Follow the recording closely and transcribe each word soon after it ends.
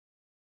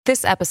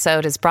This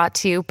episode is brought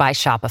to you by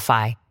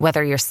Shopify.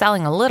 Whether you're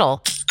selling a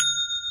little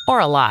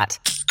or a lot,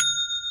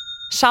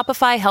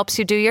 Shopify helps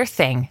you do your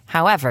thing,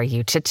 however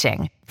you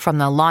cha-ching. From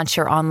the launch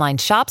your online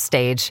shop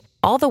stage,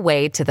 all the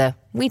way to the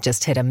we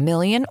just hit 1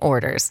 million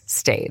orders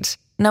stage.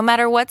 No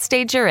matter what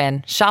stage you're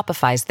in,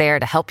 Shopify's there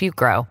to help you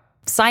grow.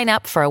 Sign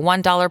up for a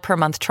 $1 per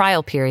month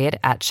trial period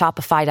at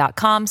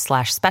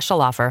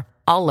shopify.com/special offer,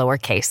 all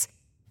lowercase.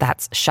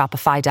 That's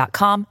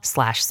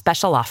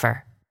shopify.com/special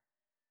offer.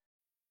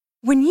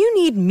 When you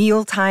need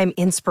mealtime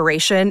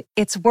inspiration,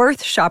 it's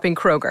worth shopping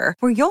Kroger,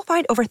 where you'll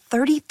find over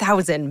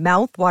 30,000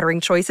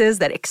 mouth-watering choices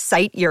that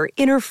excite your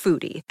inner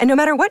foodie. And no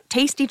matter what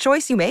tasty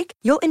choice you make,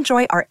 you'll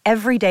enjoy our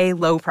everyday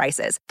low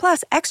prices, plus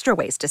extra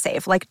ways to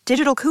save, like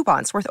digital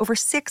coupons worth over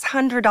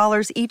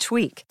 $600 each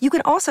week. You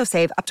can also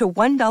save up to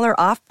 $1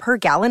 off per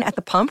gallon at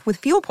the pump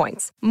with fuel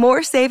points.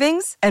 More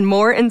savings and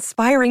more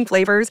inspiring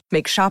flavors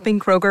make shopping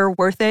Kroger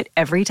worth it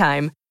every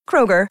time.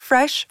 Kroger,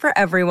 fresh for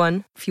everyone.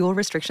 Fuel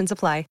restrictions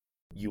apply.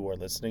 You are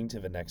listening to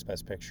the Next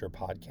Best Picture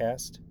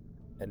podcast,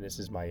 and this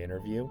is my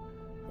interview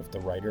with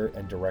the writer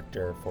and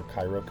director for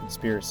Cairo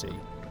Conspiracy,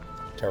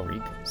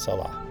 Tarik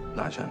Saleh.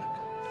 عشانك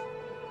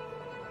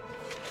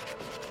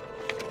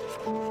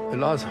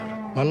الأزهر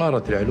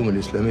منارة العلوم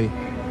الإسلامية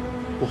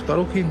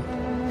واختاروك انت.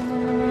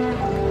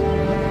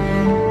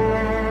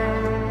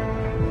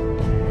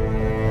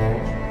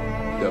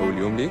 ده أول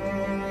يوم ليك؟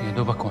 يا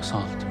دوبك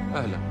وصلت.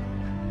 أهلا.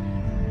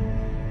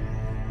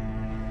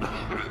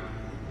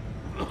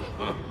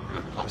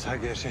 عاوز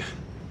حاجة يا شيخ؟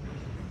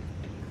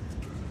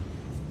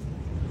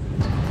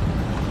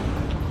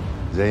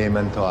 زي ما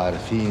انتوا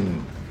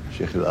عارفين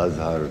شيخ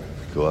الازهر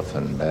توفى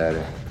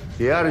امبارح.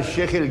 اختيار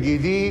الشيخ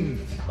الجديد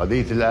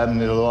قضية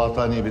الامن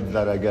الوطني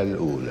بالدرجة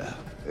الاولى.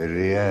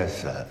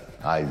 الرئاسة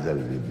عايزة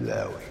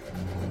الببلاوي.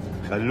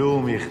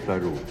 خلوهم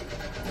يختاروه.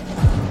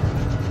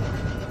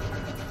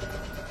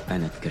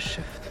 انا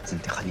اتكشفت،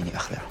 انت خليني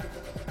اخلع.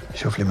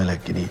 شوف لي ملك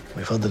جديد،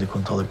 ويفضل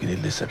يكون طالب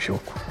جديد لسه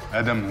بشوكه.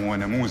 ادم هو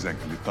نموذج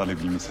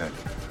للطالب المثالي.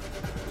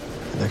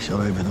 مالكش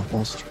قرايب هنا في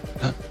مصر؟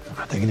 لا،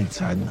 محتاجينك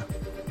تساعدنا.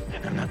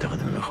 احنا بنعتقد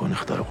ان الاخوان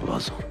اخترقوا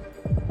الازهر.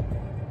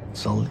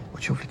 تصلي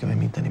وتشوف لي كمان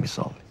مين تاني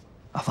بيصلي.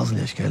 احفظ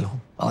لي اشكالهم،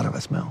 اعرف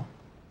اسمائهم.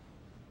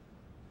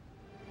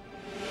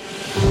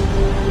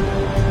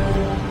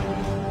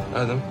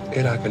 آدم،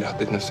 إيه العكة اللي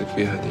حطيت نفسك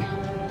فيها دي؟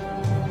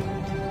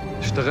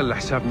 اشتغل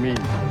لحساب مين؟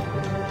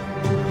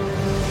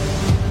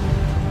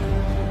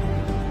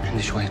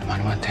 عندي شوية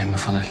معلومات تهم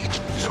فضل.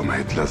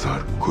 سمعة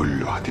الازهر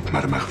كله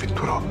هتتمرمغ في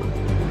التراب.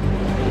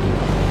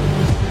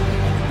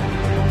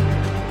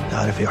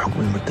 تعرف ايه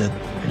حكم المرتد؟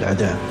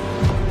 الإعدام.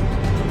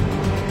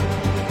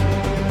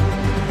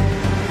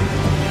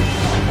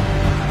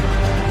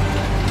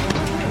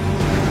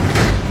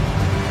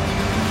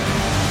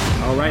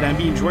 All right, I'm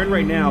being joined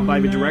right now by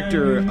the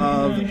director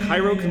of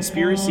Cairo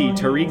Conspiracy,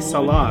 Tarik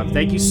Saleh.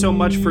 Thank you so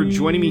much for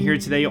joining me here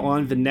today on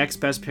the Next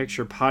Best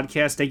Picture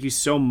podcast. Thank you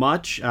so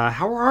much.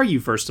 How are you,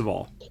 first of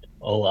all?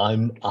 Oh,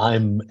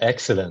 I'm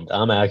excellent.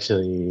 I'm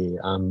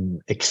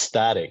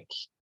ecstatic.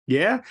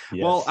 Yeah?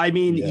 Yes. Well, I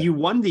mean, you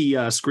won the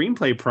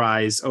screenplay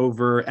prize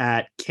over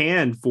at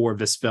Cannes for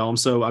this film.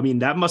 So, I mean,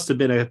 that must have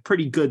been a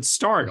pretty good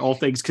start, all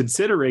things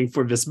considering,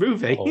 for this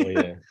movie. Oh,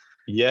 yeah.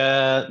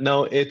 Yeah, no,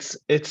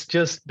 it's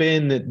just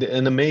been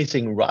an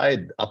amazing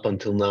ride up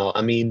until now.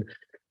 I mean,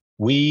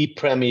 we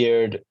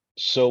premiered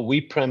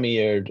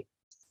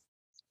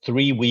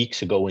 3 weeks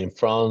ago in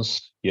France,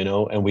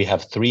 and we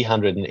have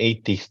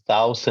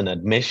 380,000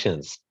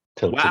 admissions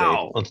till today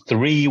on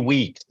 3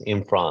 weeks in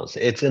France.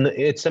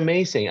 It's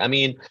amazing. I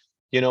mean,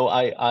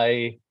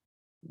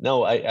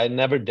 I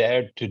never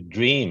dared to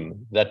dream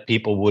that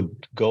people would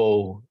go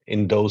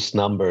in those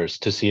numbers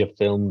to see a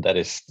film that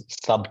is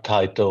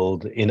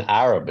subtitled in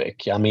Arabic.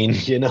 I mean,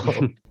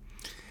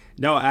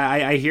 No,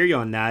 I hear you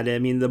on that. I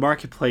mean, the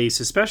marketplace,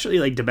 especially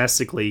like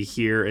domestically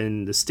here in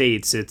the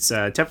States, it's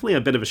definitely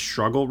a bit of a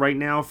struggle right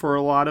now for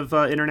a lot of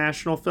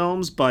international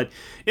films. But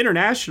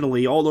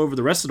internationally, all over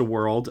the rest of the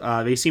world,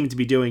 they seem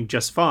to be doing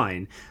just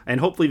fine. And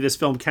hopefully this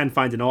film can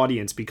find an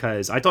audience,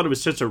 because I thought it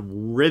was such a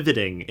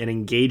riveting and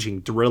engaging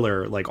thriller,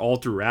 like all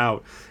throughout.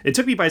 It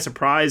took me by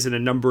surprise in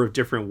a number of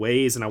different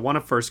ways. And I want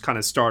to first kind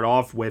of start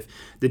off with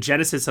the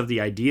genesis of the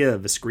idea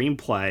of the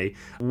screenplay.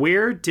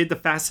 Where did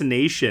the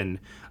fascination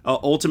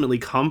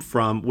ultimately come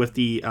from with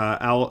the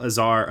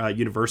Al-Azhar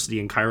University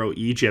in Cairo,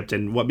 Egypt,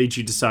 and what made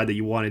you decide that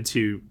you wanted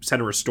to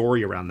center a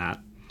story around that?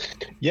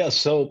 Yeah,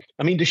 so,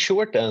 I mean, the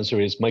short answer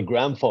is my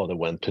grandfather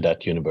went to that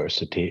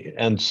university,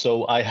 and so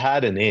I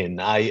had an in.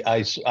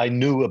 I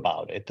knew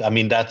about it. I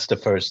mean, that's the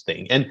first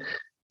thing. And,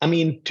 I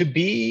mean,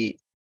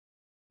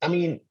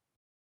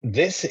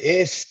 this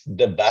is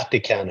the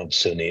Vatican of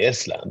Sunni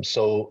Islam,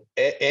 so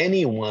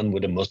anyone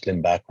with a Muslim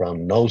background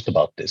knows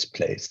about this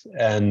place.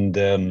 And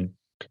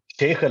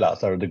Sheikh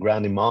al-Azhar, the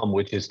Grand Imam,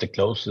 which is the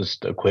closest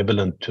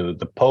equivalent to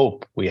the Pope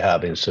we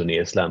have in Sunni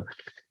Islam,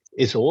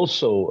 is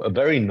also a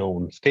very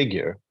known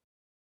figure.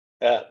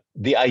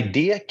 The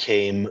idea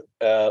came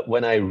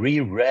when I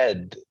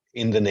reread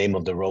In the Name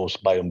of the Rose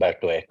by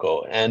Umberto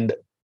Eco. And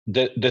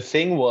the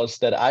thing was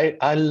that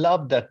I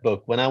loved that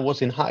book. When I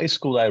was in high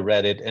school, I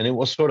read it, and it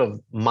was sort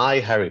of my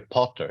Harry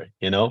Potter,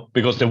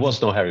 because there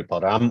was no Harry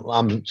Potter.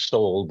 I'm so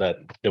old that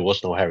there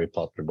was no Harry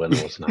Potter when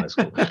I was in high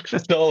school.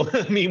 So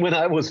I mean, when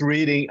I was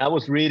reading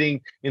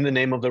In the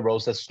Name of the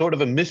Rose as sort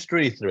of a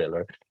mystery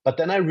thriller. But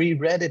then I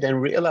reread it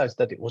and realized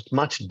that it was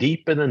much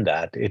deeper than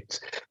that.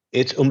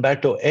 It's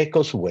Umberto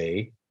Eco's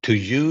way to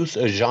use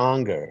a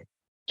genre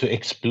to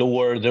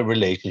explore the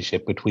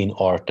relationship between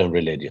art and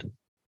religion.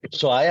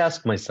 So I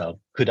asked myself,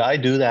 could I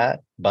do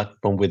that, but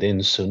from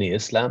within Sunni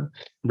Islam?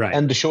 Right.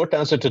 And the short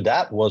answer to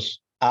that was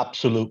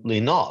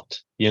absolutely not,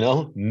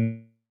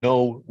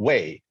 no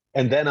way.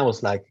 And then I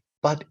was like,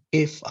 but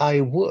if I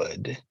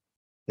would,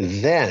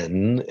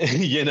 then,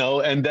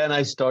 and then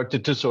I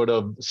started to sort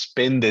of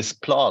spin this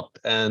plot,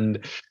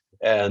 and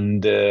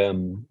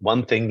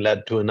one thing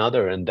led to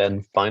another. And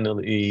then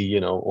finally,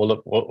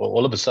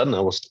 all of a sudden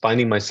I was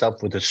finding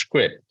myself with a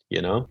script,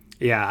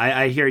 Yeah,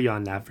 I hear you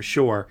on that for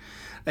sure.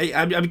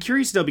 I'm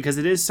curious though, because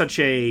it is such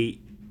a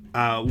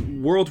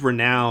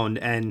world-renowned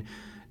and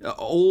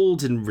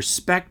old and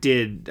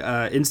respected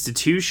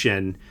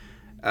institution.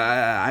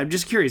 I'm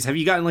just curious, have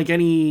you gotten like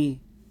any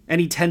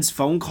tense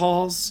phone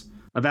calls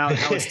about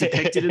how it's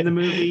depicted in the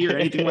movie or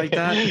anything like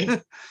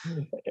that?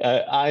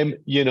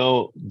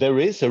 There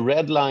is a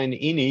red line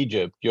in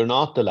Egypt. You're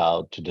not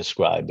allowed to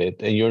describe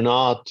it, and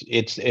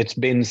it's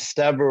been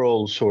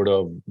several sort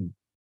of,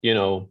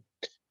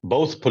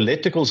 both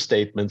political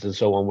statements and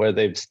so on, where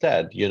they've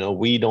said,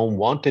 we don't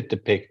want it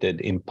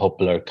depicted in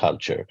popular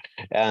culture.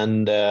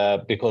 And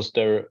because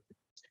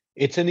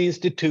it's an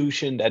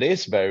institution that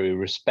is very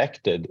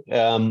respected.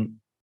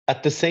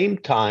 At the same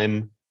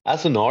time,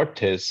 as an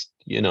artist,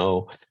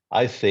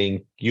 I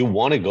think you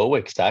want to go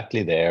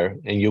exactly there,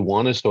 and you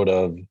want to sort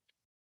of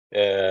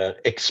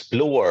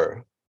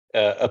explore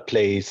a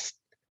place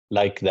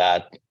like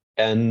that.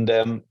 And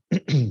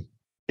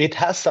it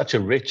has such a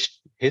rich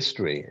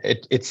history.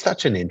 It's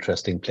such an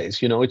interesting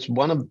place.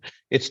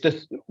 It's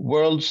the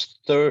world's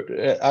third.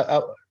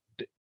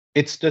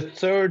 It's the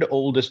third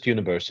oldest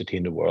university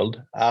in the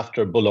world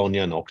after Bologna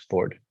and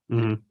Oxford.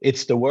 Mm-hmm.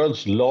 It's the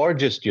world's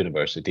largest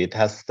university. It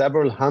has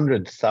several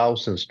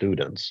 100,000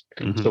 students.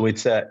 Mm-hmm. So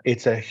it's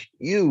a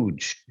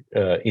huge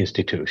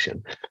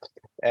institution.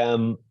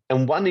 And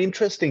one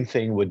interesting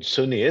thing with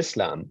Sunni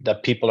Islam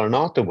that people are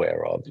not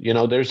aware of,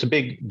 there's a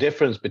big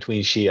difference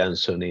between Shia and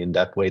Sunni in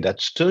that way,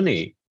 that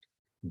Sunni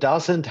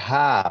doesn't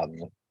have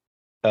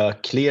a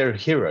clear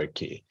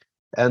hierarchy.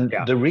 And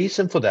the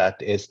reason for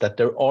that is that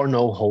there are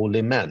no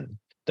holy men.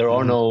 There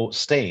are no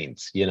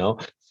saints,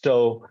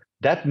 So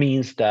that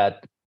means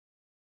that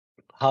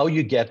how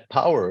you get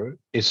power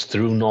is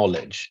through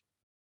knowledge.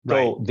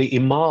 Right. So the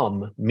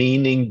imam,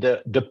 meaning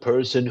the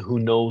person who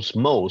knows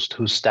most,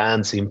 who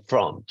stands in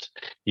front,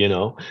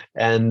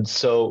 And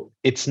so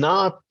it's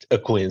not a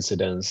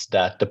coincidence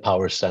that the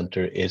power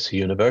center is a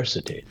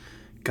university.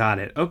 Got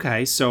it.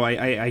 Okay, so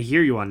I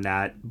hear you on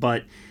that,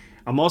 but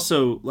I'm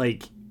also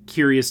like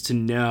curious to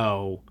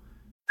know.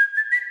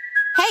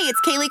 Hey,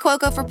 it's Kaylee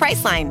Cuoco for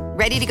Priceline.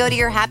 Ready to go to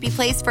your happy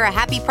place for a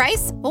happy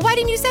price? Well, why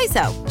didn't you say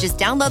so? Just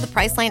download the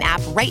Priceline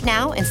app right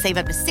now and save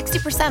up to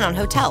 60% on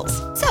hotels.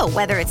 So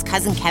whether it's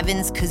Cousin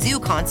Kevin's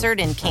Kazoo Concert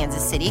in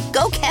Kansas City,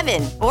 go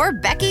Kevin, or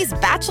Becky's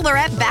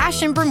Bachelorette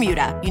Bash in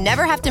Bermuda, you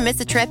never have to miss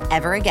a trip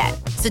ever again.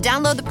 So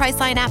download the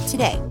Priceline app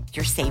today.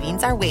 Your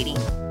savings are waiting.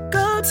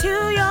 Go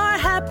to your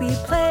happy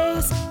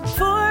place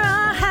for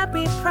a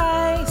happy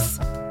price.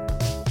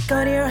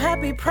 Go to your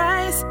happy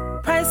price,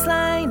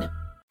 Priceline.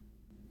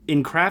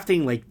 In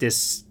crafting like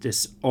this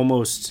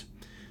almost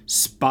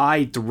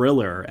spy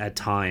thriller at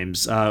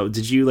times,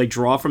 did you like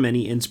draw from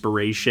any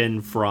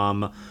inspiration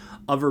from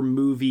other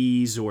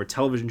movies or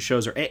television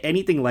shows or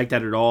anything like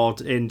that at all,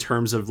 in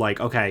terms of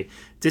like, okay,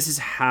 this is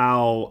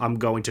how I'm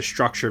going to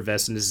structure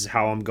this and this is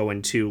how I'm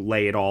going to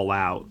lay it all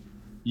out?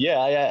 Yeah,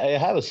 I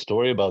have a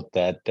story about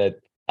that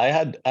I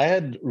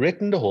had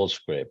written the whole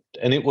script,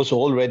 and it was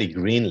already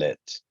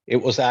greenlit. It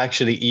was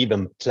actually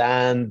even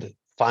planned,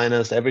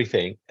 financed,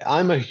 everything.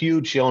 I'm a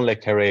huge Jean Le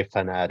Carré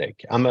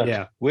fanatic.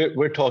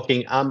 We're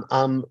talking,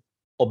 I'm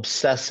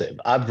obsessive.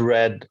 I've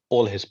read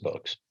all his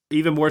books.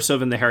 Even more so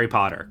than the Harry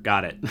Potter.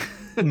 Got it.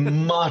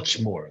 Much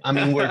more. I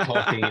mean, we're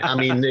talking,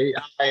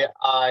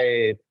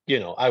 I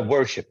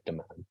worship the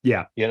man.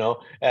 Yeah.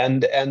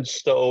 And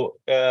so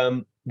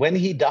when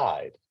he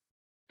died,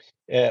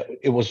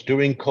 it was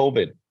during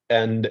COVID,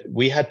 and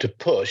we had to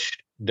push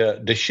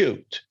the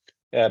shoot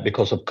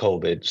because of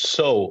COVID.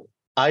 So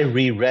I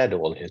reread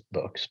all his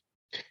books,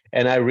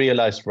 and I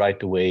realized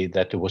right away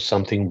that there was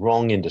something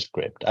wrong in the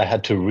script. I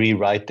had to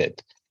rewrite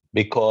it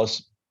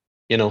because,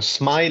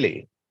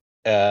 Smiley,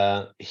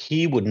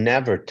 he would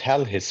never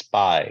tell his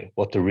spy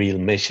what the real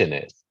mission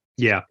is.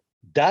 Yeah.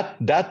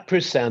 That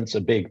presents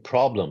a big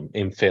problem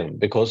in film,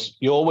 because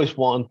you always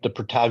want the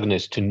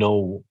protagonist to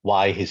know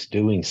why he's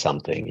doing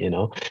something,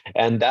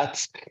 and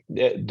that's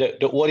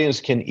the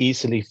audience can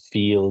easily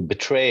feel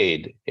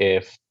betrayed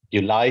if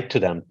you lie to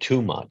them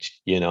too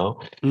much, you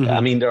know. I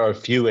mean, there are a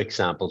few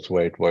examples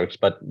where it works,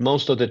 but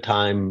most of the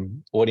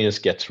time audience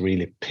gets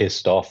really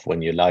pissed off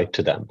when you lie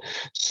to them.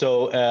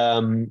 So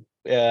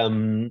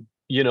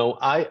you know,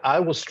 I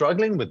was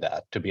struggling with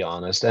that, to be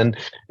honest, but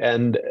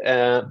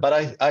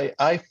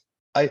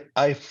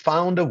I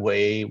found a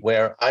way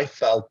where I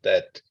felt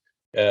that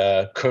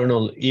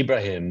Colonel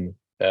Ibrahim,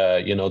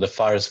 you know, the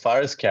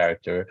Faris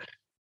character,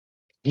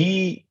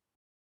 he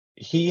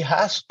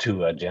has two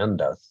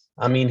agendas.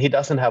 I mean, he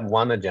doesn't have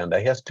one agenda.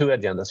 He has two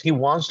agendas. He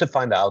wants to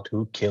find out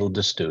who killed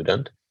the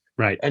student.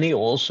 Right. And he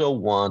also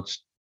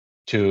wants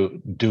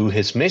to do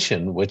his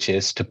mission, which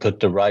is to put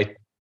the right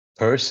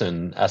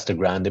person as the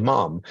Grand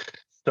Imam.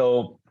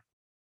 So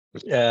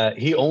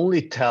he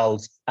only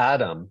tells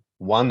Adam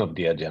one of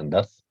the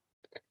agendas,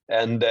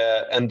 and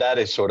that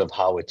is sort of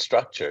how it's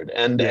structured.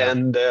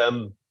 And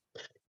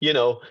you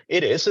know,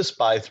 it is a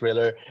spy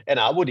thriller, and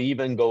I would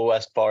even go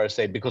as far as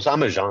say, because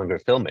I'm a genre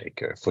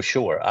filmmaker for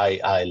sure.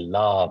 I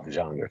love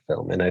genre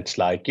film, and it's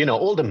like, you know,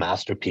 all the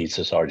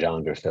masterpieces are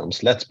genre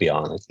films. Let's be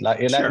honest.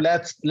 Like, Sure.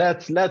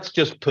 let's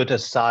just put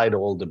aside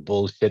all the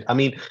bullshit. I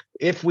mean,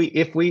 if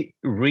we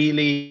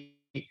really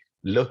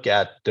look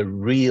at the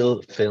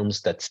real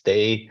films that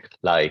stay,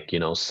 like, you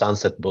know,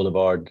 Sunset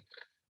Boulevard,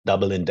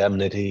 Double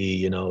Indemnity,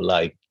 you know,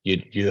 like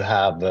you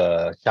have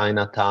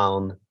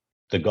Chinatown,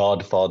 The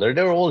Godfather,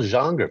 they're all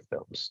genre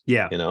films,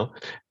 Yeah. you know,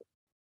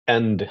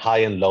 and High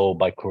and Low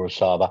by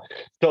Kurosawa.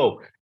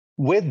 So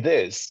with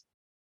this,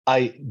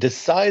 I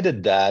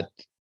decided that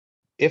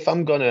if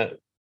I'm going to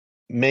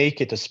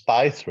make it a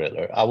spy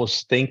thriller, I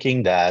was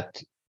thinking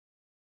that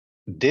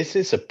this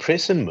is a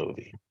prison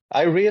movie.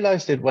 I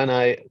realized it when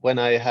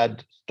I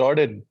had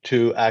started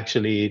to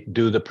actually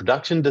do the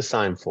production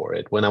design for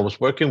it. When I was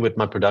working with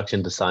my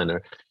production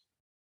designer,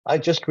 I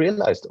just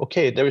realized,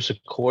 okay, there is a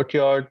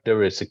courtyard,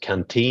 there is a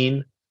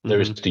canteen, there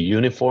is the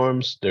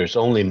uniforms, there's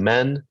only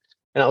men.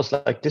 And I was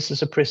like, this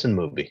is a prison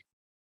movie.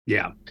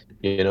 Yeah.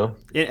 You know?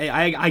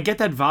 I get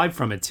that vibe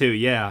from it too,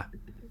 yeah.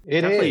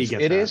 It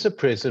is a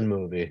prison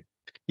movie.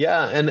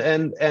 Yeah,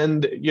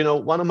 and you know,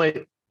 one of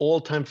my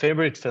all-time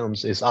favorite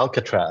films is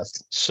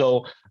Alcatraz.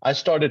 So I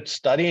started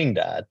studying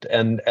that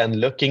and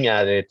looking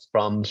at it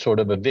from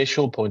sort of a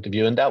visual point of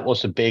view, and that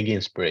was a big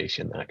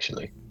inspiration,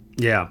 actually.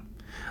 Yeah.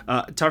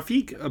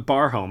 Tarik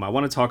Barham, I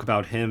want to talk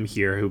about him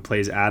here, who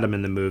plays Adam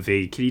in the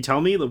movie. Can you tell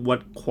me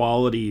what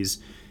qualities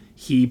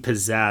he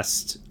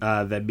possessed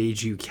that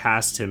made you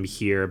cast him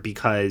here?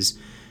 Because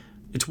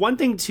it's one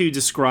thing to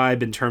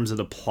describe in terms of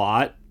the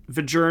plot,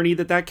 the journey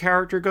that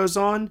character goes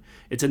on.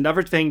 It's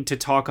another thing to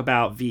talk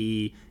about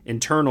the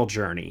internal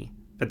journey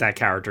that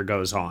character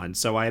goes on.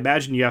 So I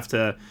imagine you have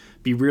to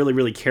be really,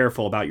 really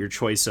careful about your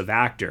choice of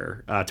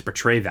actor to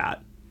portray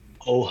that.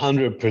 Oh,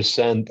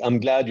 100%. I'm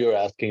glad you're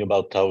asking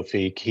about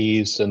Taufik.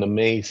 He's an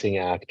amazing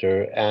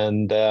actor,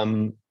 and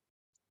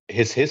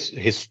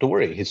his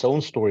story, his own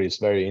story, is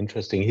very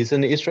interesting. He's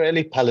an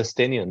Israeli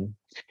Palestinian.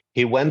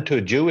 He went to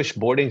a Jewish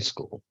boarding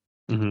school.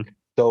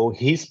 So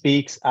he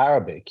speaks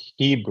Arabic,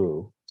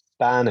 Hebrew,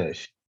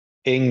 Spanish,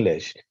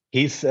 English.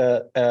 He's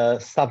a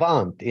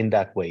savant in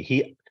that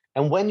way.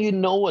 And when you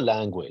know a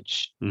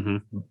language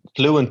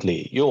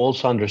fluently, you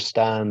also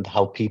understand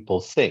how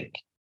people think.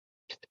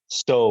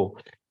 So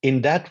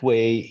in that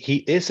way, he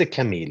is a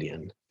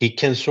chameleon. He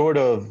can sort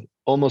of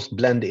almost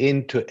blend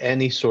into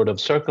any sort of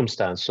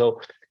circumstance.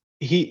 So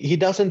he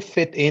doesn't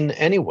fit in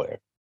anywhere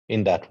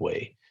in that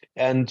way.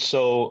 And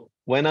so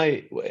when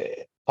I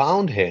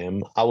found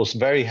him, I was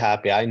very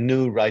happy. I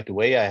knew right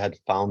away I had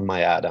found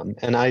my Adam,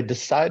 and I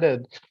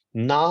decided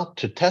not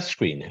to test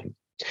screen him.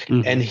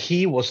 And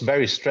he was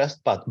very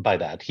stressed by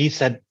that. He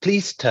said,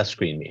 please test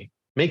screen me.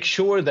 Make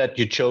sure that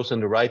you've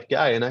chosen the right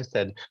guy. And I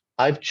said,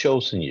 I've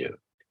chosen you.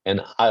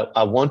 And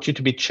I want you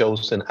to be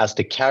chosen as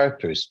the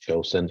character is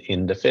chosen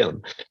in the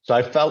film. So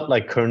I felt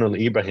like Colonel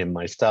Ibrahim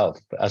myself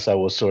as I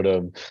was sort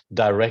of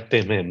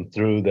directing him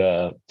through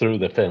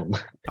the film.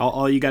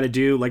 All you got to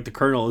do, like the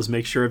Colonel, is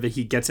make sure that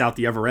he gets out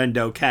the other end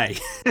okay.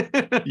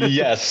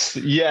 Yes.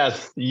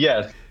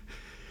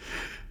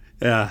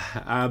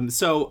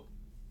 So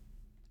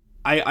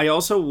I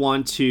also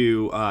want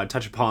to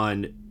touch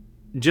upon,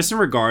 just in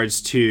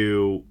regards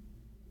to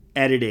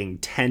editing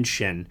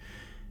tension,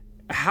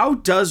 how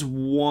does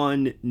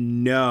one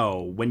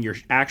know when you're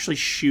actually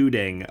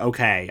shooting,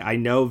 okay, I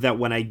know that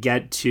when I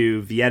get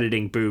to the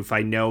editing booth,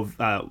 I know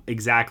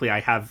exactly I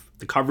have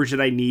the coverage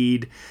that I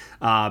need,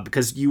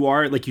 because you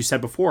are, like you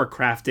said before,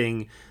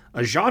 crafting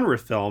a genre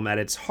film at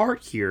its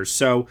heart here.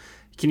 So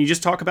can you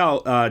just talk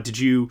about, did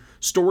you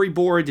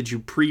storyboard, did you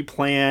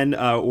pre-plan,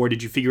 or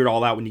did you figure it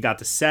all out when you got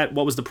to set?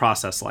 What was the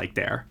process like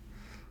there?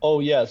 Oh,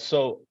 yeah.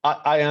 So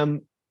I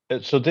am,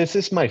 so this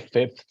is my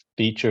fifth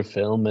feature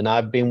film, and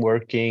I've been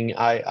working.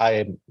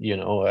 I've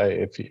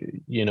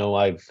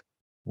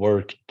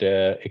worked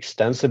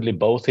extensively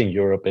both in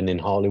Europe and in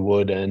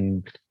Hollywood,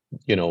 and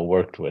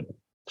worked with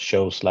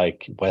shows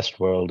like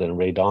Westworld and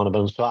Ray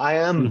Donovan. So I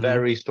am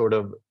very sort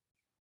of,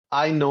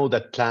 I know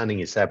that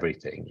planning is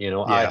everything.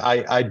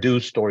 I do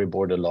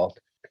storyboard a lot.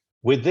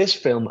 with this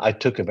film, I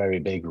took a very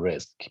big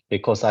risk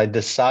because I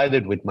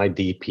decided with my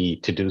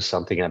DP to do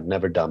something I've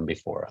never done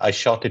before. I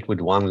shot it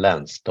with one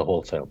lens, the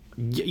whole film.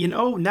 You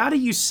know, now that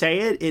you say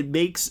it, it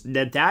makes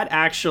that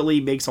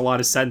actually makes a lot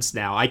of sense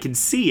now. I can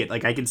see it.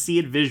 Like, I can see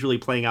it visually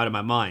playing out in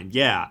my mind.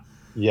 Yeah.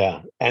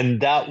 Yeah.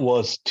 And that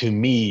was, to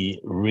me,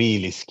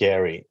 really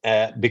scary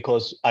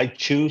because I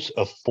choose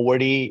a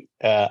 40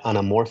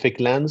 anamorphic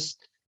lens.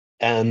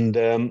 And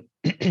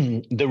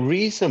the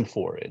reason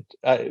for it,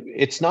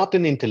 it's not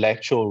an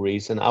intellectual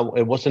reason.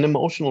 It was an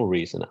emotional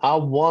reason. I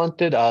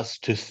wanted us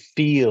to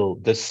feel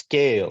the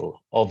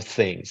scale of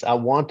things. I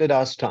wanted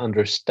us to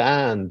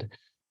understand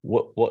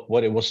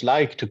what it was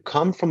like to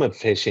come from a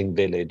fishing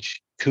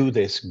village to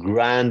this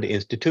grand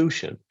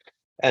institution.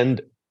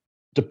 And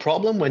the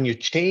problem when you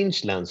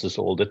change lenses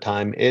all the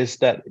time is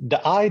that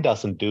the eye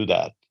doesn't do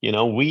that. You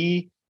know,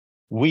 we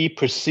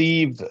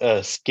perceive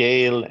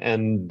scale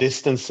and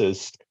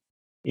distances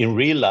in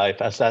real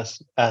life as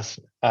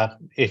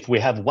if we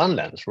have one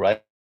lens,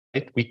 right?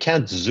 We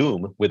can't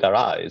zoom with our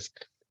eyes.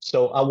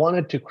 So I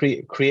wanted to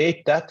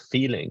create that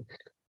feeling.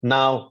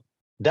 Now,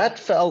 that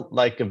felt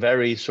like a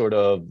very sort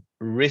of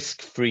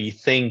risk-free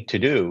thing to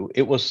do.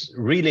 It was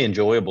really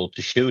enjoyable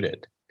to shoot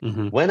it.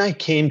 Mm-hmm. When I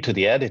came to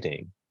the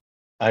editing,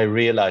 I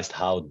realized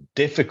how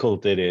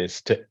difficult it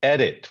is to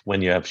edit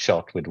when you have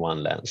shot with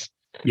one lens.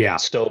 Yeah.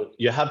 So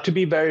you have to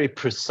be very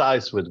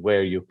precise with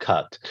where you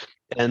cut.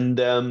 And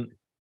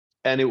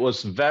it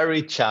was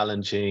very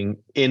challenging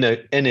in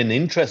an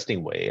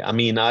interesting way. I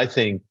mean, I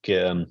think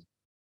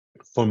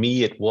for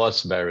me, it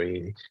was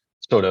very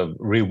sort of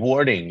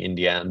rewarding in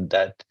the end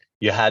that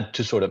you had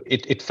to sort of,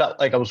 it felt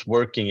like I was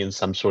working in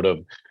some sort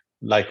of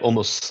like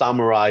almost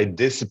samurai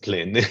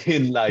discipline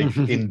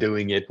in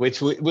doing it,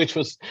 which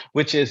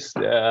is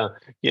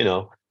you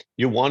know,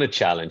 you want to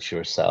challenge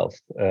yourself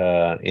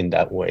in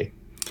that way.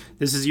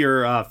 This is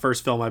your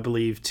first film, I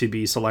believe, to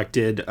be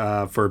selected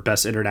for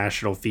Best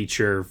International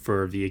Feature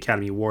for the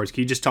Academy Awards.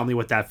 Can you just tell me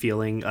what that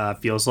feeling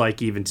feels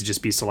like, even to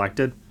just be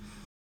selected?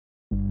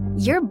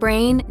 Your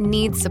brain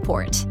needs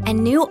support,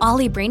 and new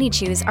Ollie Brainy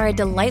Chews are a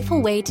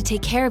delightful way to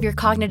take care of your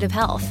cognitive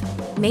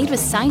health. Made with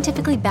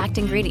scientifically backed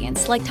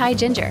ingredients like Thai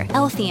ginger,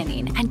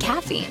 L-theanine, and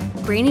caffeine,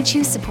 Brainy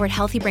Chews support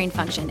healthy brain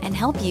function and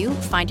help you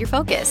find your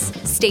focus,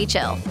 stay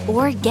chill,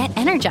 or get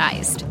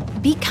energized.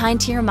 Be kind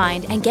to your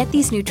mind and get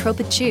these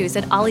nootropic chews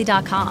at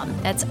ollie.com.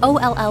 That's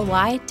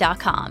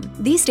OLLY.com.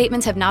 These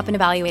statements have not been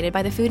evaluated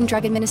by the Food and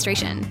Drug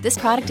Administration. This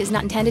product is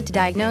not intended to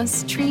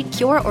diagnose, treat,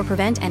 cure, or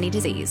prevent any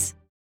disease.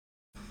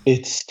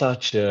 It's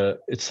such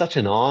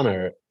an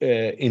honor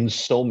in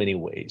so many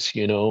ways.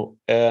 You know,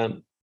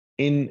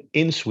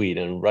 in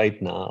Sweden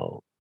right now,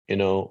 you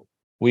know,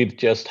 we've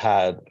just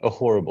had a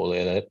horrible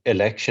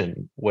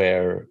election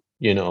where,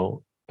 you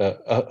know,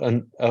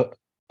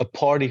 a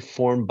party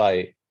formed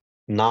by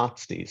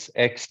Nazis,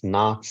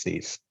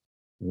 ex-Nazis,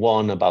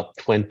 won about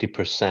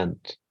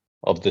 20%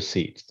 of the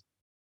seats.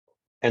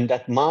 And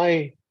that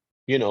my,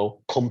 you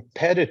know,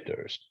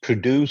 competitors,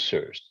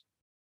 producers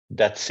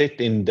that sit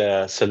in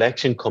the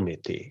selection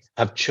committee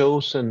have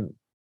chosen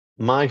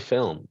my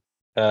film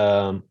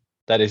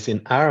that is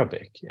in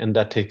Arabic and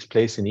that takes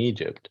place in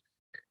Egypt.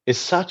 It's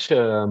such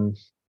a,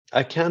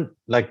 I can't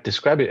like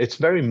describe it. It's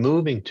very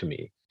moving to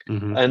me.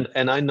 Mm-hmm.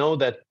 And I know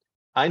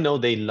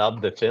they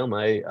love the film.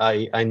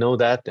 I know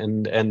that,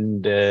 and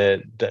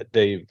that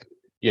they,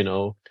 you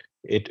know,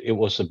 it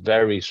was a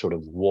very sort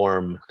of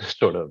warm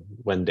sort of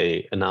when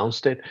they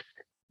announced it,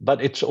 but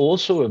it's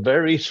also a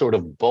very sort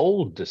of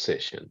bold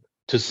decision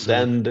to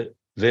send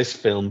this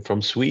film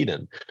from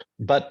Sweden.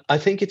 But I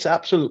think it's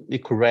absolutely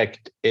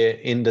correct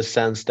in the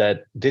sense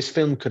that this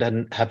film could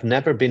have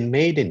never been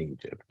made in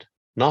Egypt,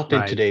 not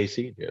in today's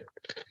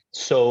Egypt.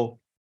 So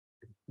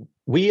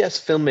we as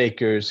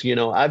filmmakers, you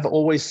know, I've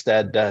always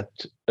said that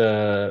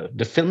the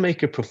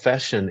filmmaker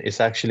profession is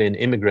actually an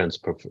immigrant's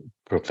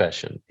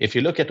profession. If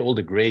you look at all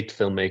the great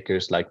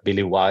filmmakers like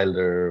Billy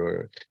Wilder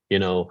or, you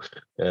know,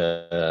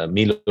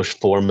 Milos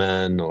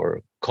Forman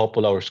or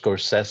Coppola or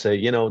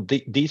Scorsese, you know,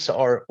 these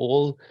are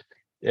all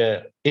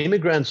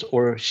immigrants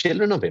or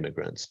children of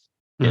immigrants,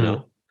 you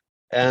know,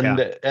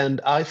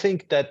 and I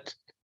think that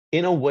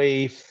in a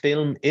way,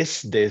 film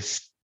is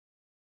this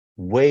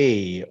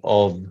way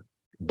of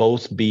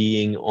both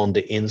being on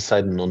the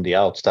inside and on the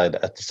outside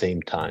at the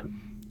same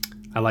time.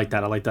 I like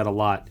that. I like that a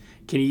lot.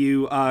 Can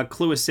you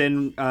clue us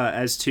in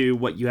as to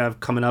what you have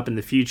coming up in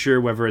the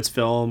future, whether it's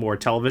film or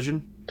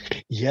television?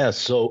 Yeah,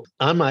 so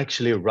I'm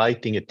actually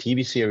writing a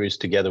TV series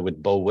together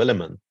with Bo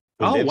Williman,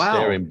 who lives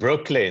there in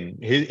Brooklyn.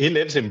 He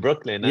lives in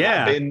Brooklyn.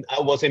 And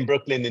I was in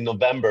Brooklyn in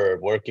November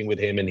working with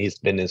him, and he's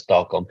been in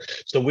Stockholm.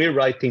 So we're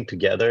writing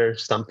together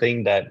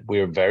something that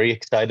we're very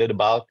excited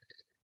about.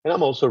 And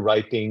I'm also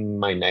writing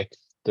my next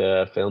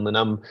film, and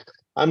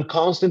I'm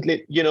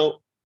constantly, you know,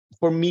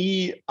 for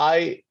me,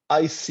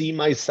 I see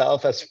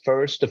myself as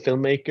first a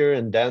filmmaker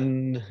and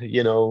then,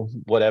 you know,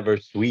 whatever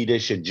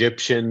Swedish,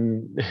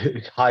 Egyptian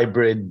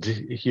hybrid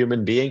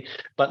human being.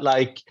 But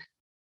like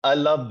I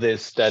love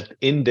this, that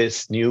in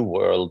this new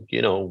world,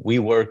 we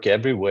work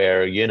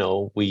everywhere,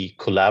 we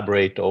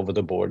collaborate over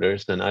the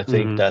borders. And I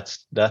think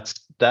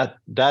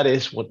that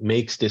is what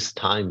makes this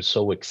time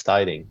so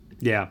exciting.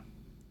 Yeah.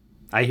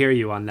 I hear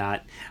you on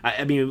that.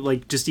 I mean,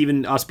 like, just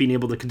even us being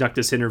able to conduct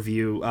this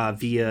interview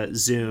via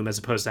Zoom as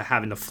opposed to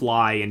having to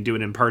fly and do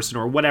it in person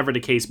or whatever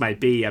the case might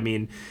be. I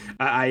mean,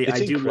 I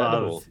do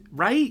love,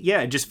 right?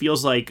 Yeah, it just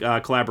feels like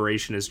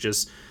collaboration is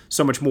just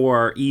so much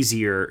more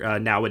easier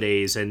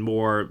nowadays and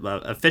more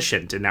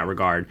efficient in that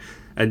regard.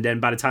 And then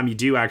by the time you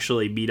do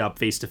actually meet up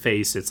face to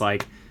face, it's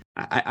like,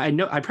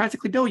 I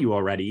practically know you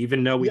already,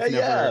 even though we've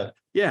never.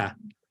 Yeah.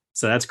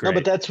 So that's great. No,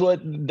 but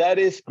that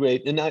is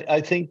great. And I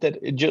think that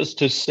just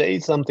to say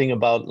something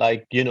about,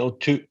 like,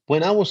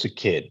 when I was a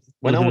kid,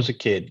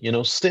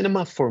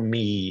 cinema for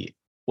me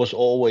was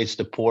always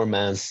the poor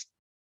man's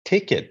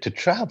ticket to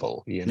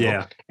travel,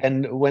 Yeah.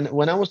 And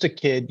when I was a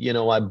kid,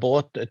 I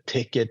bought a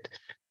ticket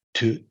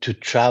to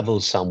travel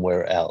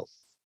somewhere else,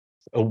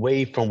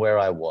 away from where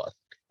I was.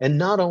 And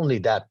not only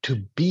that, to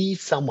be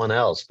someone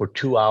else for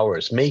 2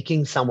 hours,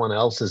 making someone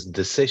else's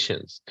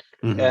decisions.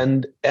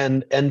 And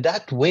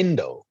that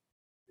window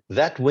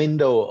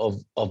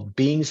of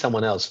being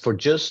someone else for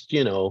just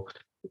 $10.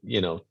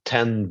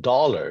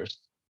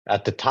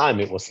 At the time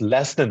it was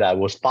less than that, it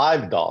was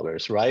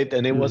 $5, right?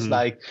 And it was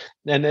like,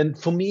 and then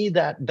for me,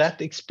 that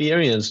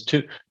experience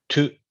to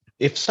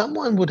if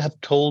someone would have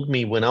told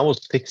me when I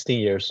was 16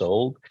 years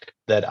old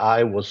that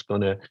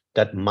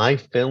that my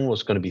film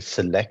was going to be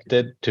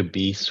selected to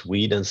be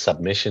Sweden's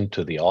submission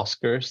to the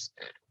Oscars,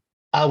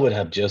 I would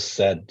have just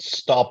said,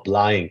 stop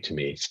lying to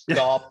me.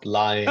 Stop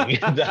lying.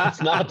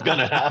 That's not going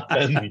to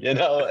happen.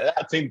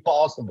 That's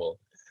impossible.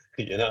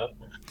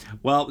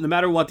 Well, no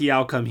matter what the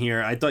outcome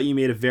here, I thought you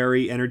made a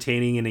very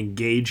entertaining and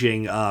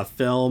engaging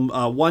film.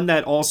 One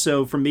that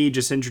also, for me,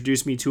 just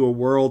introduced me to a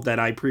world that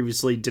I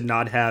previously did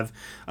not have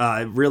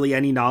really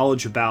any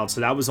knowledge about. So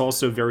that was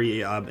also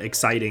very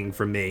exciting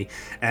for me.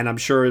 And I'm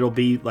sure it'll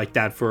be like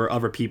that for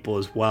other people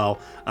as well.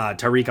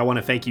 Tarik, I want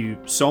to thank you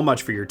so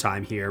much for your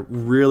time here.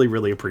 Really,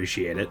 really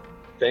appreciate it.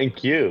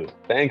 Thank you.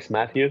 Thanks,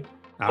 Matthew.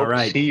 All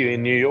right. Hope to see you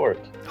in New York.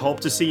 Hope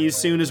to see you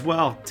soon as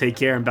well. Take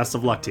care and best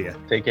of luck to you.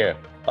 Take care.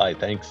 Bye.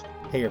 Thanks.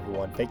 Hey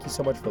everyone, thank you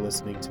so much for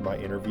listening to my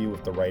interview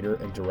with the writer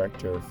and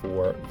director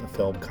for the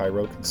film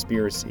Cairo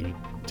Conspiracy,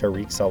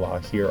 Tarik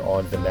Saleh, here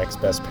on the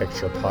Next Best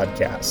Picture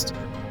podcast.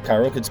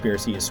 Cairo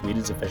Conspiracy is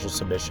Sweden's official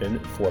submission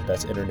for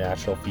Best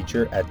International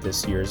Feature at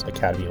this year's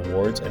Academy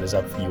Awards and is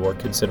up for your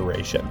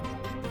consideration.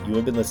 You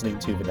have been listening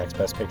to the Next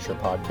Best Picture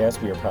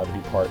podcast. We are proud to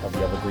be part of the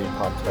Evergreen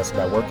Podcast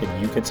Network,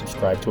 and you can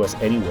subscribe to us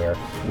anywhere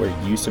where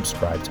you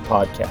subscribe to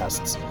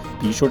podcasts.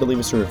 Be sure to leave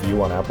us a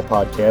review on Apple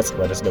Podcasts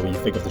and let us know what you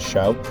think of the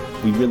show.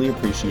 We really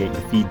appreciate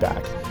your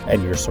feedback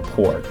and your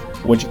support,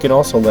 which you can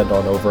also lend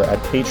on over at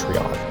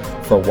Patreon.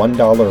 For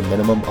 $1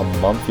 minimum a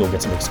month, you'll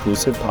get some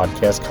exclusive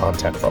podcast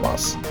content from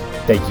us.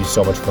 Thank you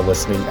so much for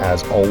listening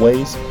as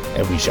always,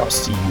 and we shall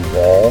see you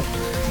all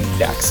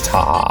next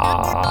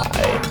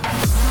time.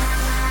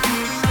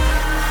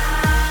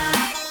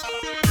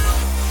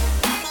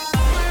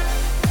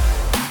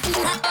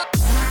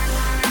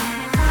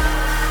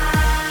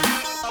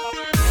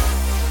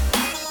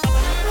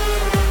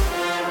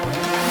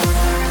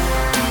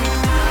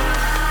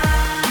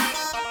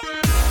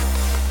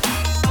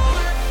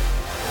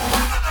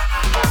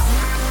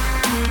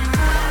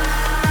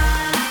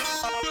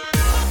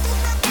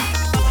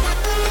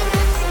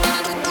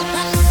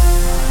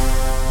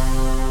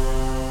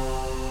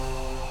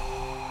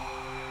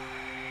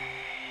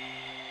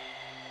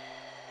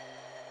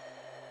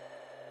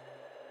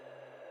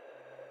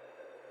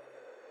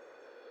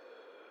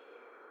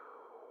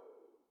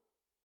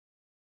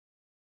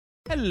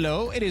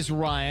 Hello, it is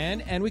Ryan,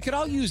 and we could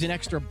all use an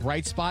extra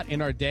bright spot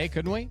in our day,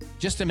 couldn't we?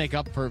 Just to make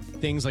up for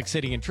things like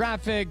sitting in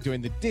traffic,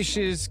 doing the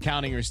dishes,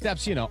 counting your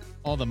steps,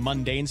 all the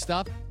mundane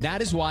stuff.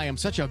 That is why I'm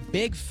such a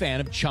big fan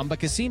of Chumba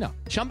Casino.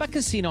 Chumba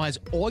Casino has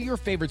all your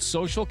favorite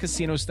social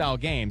casino-style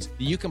games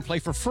that you can play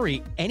for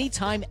free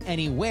anytime,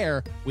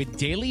 anywhere with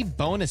daily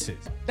bonuses.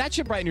 That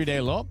should brighten your day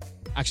a little.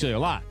 Actually, a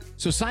lot.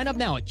 So sign up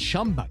now at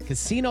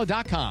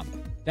ChumbaCasino.com.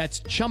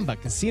 That's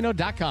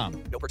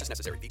ChumbaCasino.com. No purchase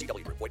necessary.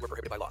 VGW Group. Void where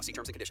prohibited by law. See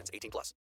terms and conditions. 18+.